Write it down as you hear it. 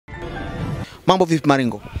Mambo vipi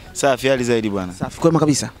Maringo? Safi hali zaidi bwana. Safi kwema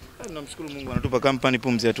kabisa. Tunamshukuru Mungu anatupa kampani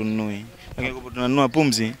pumzi hatununui. Angekuwa tunanunua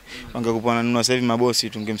pumzi, angekuwa ananunua sasa hivi mabosi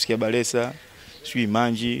tungemsikia Balesa, sijui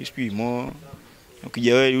Manji, sijui Mo.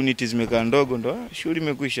 Ukija wewe unit zimekaa ndogo ndo shughuli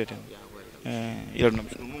imekwisha tena. Ila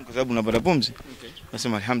tunamshukuru Mungu kwa sababu unapata pumzi.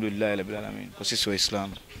 Nasema alhamdulillah rabbil alamin kwa sisi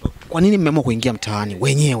Waislamu. Kwa nini mmeamua kuingia mtaani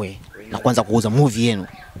wenyewe na kuanza kuuza movie yenu?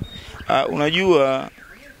 Unajua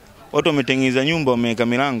watu wametengeneza nyumba wameweka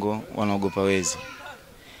milango wanaogopa wezi.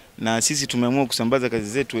 Na sisi tumeamua kusambaza kazi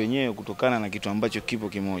zetu wenyewe kutokana na kitu ambacho kipo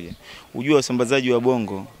kimoja. Unajua wasambazaji wa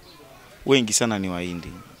bongo wengi sana ni wahindi.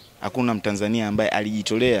 Hakuna Mtanzania ambaye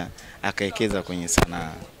alijitolea akaekeza kwenye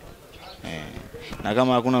sanaa. Na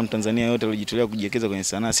kama hakuna Mtanzania yote alijitolea kujiwekeza kwenye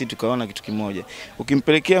sanaa, sisi tukaona kitu kimoja.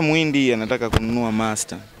 Ukimpelekea muhindi anataka kununua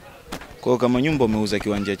master. Kwa hiyo kama nyumba umeuza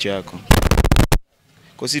kiwanja chako.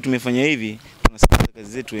 Kwa sisi tumefanya hivi, tunasambaza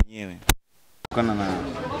kazi zetu wenyewe. Kutokana na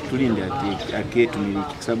tulinde haki yetu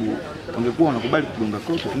miliki kwa sababu ungekuwa unakubali kugonga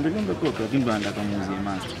kote tungegonga kote lakini tunataka muuzie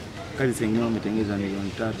master. Kazi zenyewe umetengeneza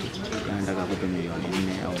milioni 3 anataka kupe milioni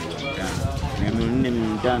 4 au milioni 5. Na milioni 4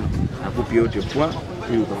 milioni 5 akupi yote kwa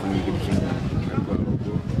ili ukafanye kitu kingine.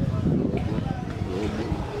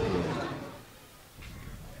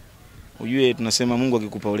 Ujue tunasema Mungu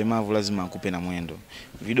akikupa ulemavu lazima akupe na mwendo.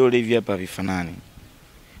 Vidole hivi hapa vifanani.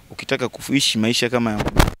 Ukitaka kuishi maisha kama ya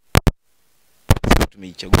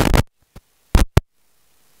tumeichagua.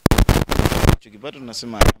 Tukipata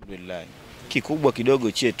tunasema alhamdulillah. Kikubwa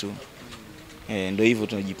kidogo chetu. Ndio hivyo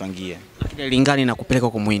tunajipangia. Lakini lingani na kupeleka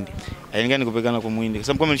kwa muhindi. Lingani kupelekana kwa muhindi. Kwa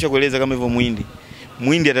sababu kama nilishakueleza kama hivyo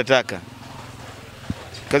muhindi atataka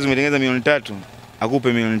kazi umetengeneza milioni 3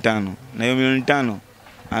 akupe milioni 5. Na hiyo milioni 5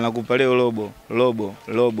 anakupa leo robo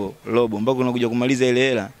mpaka unakuja kumaliza ile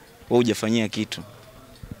hela wewe hujafanyia kitu.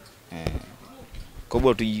 Kwa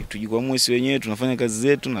hiyo tujikwamue sisi wenyewe tunafanya kazi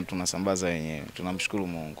zetu na tunasambaza wenyewe. Tunamshukuru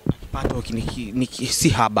Mungu. Pato si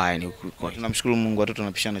haba yani. Tunamshukuru Mungu watoto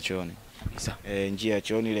tunapishana chooni. Njia ya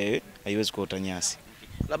chooni ile haiwezi kuota nyasi.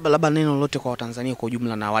 Labda neno lolote kwa Watanzania kwa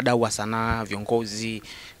ujumla na wadau wa sanaa, viongozi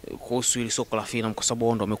kuhusu ile soko la filamu kwa sababu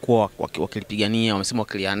wao ndio wamekuwa wakilipigania, wamesema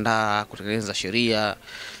wakiliandaa kutengeneza sheria.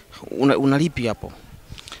 Unalipi hapo?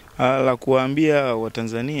 La kuambia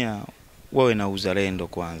Watanzania wawe na uzalendo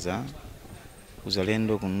kwanza.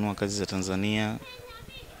 Uzalendo kununua kazi za Tanzania,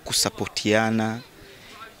 kusapotiana.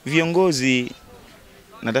 Viongozi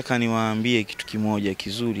nataka niwaambie kitu kimoja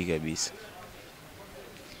kizuri kabisa.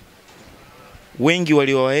 Wengi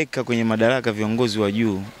waliowaweka kwenye madaraka viongozi wa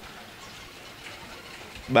juu,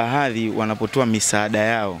 baadhi wanapotoa misaada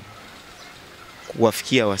yao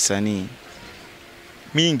kuwafikia wasanii,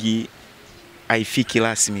 mingi haifiki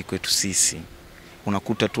rasmi kwetu sisi.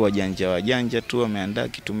 Unakuta tu wajanja tu wameandaa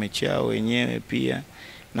kitume chao wenyewe pia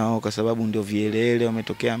na wao kwa sababu ndio vielele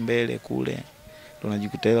wametokea mbele kule.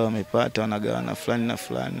 Tunajikuta hela wamepata wanagawana fulani na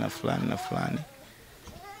fulani na fulani na fulani.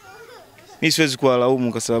 Mimi siwezi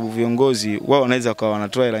kuwalaumu kwa sababu viongozi wao wanaweza kwa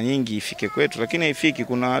wanatoa hela nyingi ifike kwetu lakini haifiki.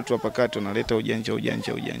 Kuna watu hapa kati wanaleta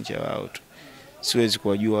ujanja wao tu. Siwezi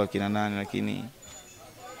kuwajua kina nani lakini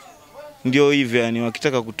ndio hivyo yani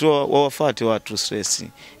wakitaka kutoa wawafuate watu stress.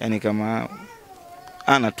 Yani kama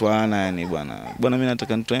anatoana yani bwana mimi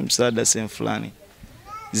nataka nitoe msaada sehemu fulani.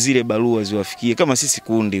 Zile barua ziwafikie kama sisi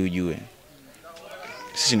kundi ujue.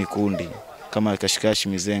 Sisi ni kundi. Kama Kashi Kashi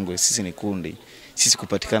Mizengwe sisi ni kundi. Sisi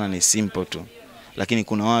kupatikana ni simple tu. Lakini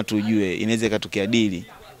kuna watu ujue inaweza ikatokea dili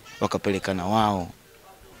wakapelekana wao.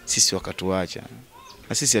 Sisi wakatuacha.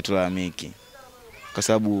 Na sisi hatulalamiki. Kwa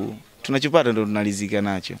sababu tunachopata ndio tunalizika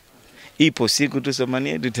nacho. Ipo siku tu thamani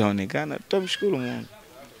yetu itaonekana, tutamshukuru Mungu.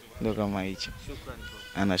 Ndio kama hicho. Shukrani.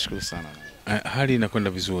 Anashukuru sana. Hali inakwenda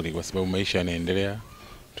vizuri kwa sababu maisha yanaendelea.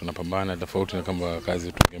 Tunapambana tofauti na kama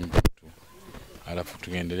kazi tungempa mtu. Alafu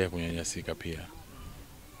tungeendelea kunyanyasika pia.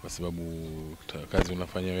 Kwa sababu kazi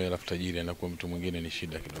unafanya wewe alafu tajiri anakuwa mtu mwingine ni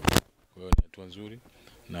shida kidogo. Kwa hiyo ni hatua nzuri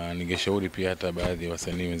na ningeshauri pia hata baadhi ya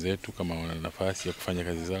wasanii wenzetu kama wana nafasi ya kufanya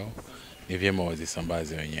kazi zao ni vyema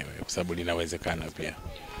wazisambaze wenyewe kwa sababu linawezekana pia.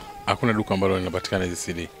 Hakuna duka ambalo linapatikana hizi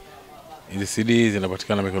CD. Hizi CD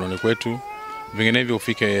zinapatikana mikononi kwetu. Vinginevyo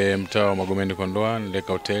ufike mtaa wa Magomeni Kondoa,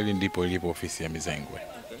 Ndeka Hoteli ndipo ilipo ofisi ya Mizengwe.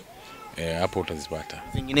 Hapo utazipata.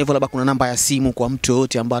 Vinginevyo labda kuna namba ya simu kwa mtu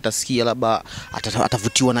yote ambaye atasikia labda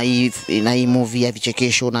atavutiwa na hii movie ya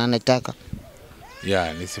vichekesho na anataka. Ni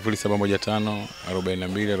 0715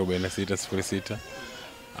 42 46 06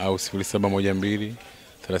 au 0712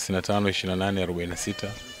 35 28 46.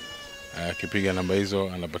 Akipiga namba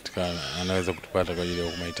hizo anaweza kutupata kwa ajili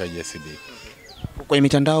ya mahitaji ya CD. Kwenye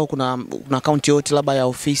mitandao kuna account yote labda ya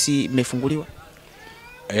ofisi imefunguliwa?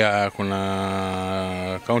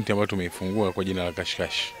 Kuna account ambayo tumeifungua kwa jina la Kashi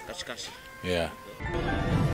Kashi. Yeah.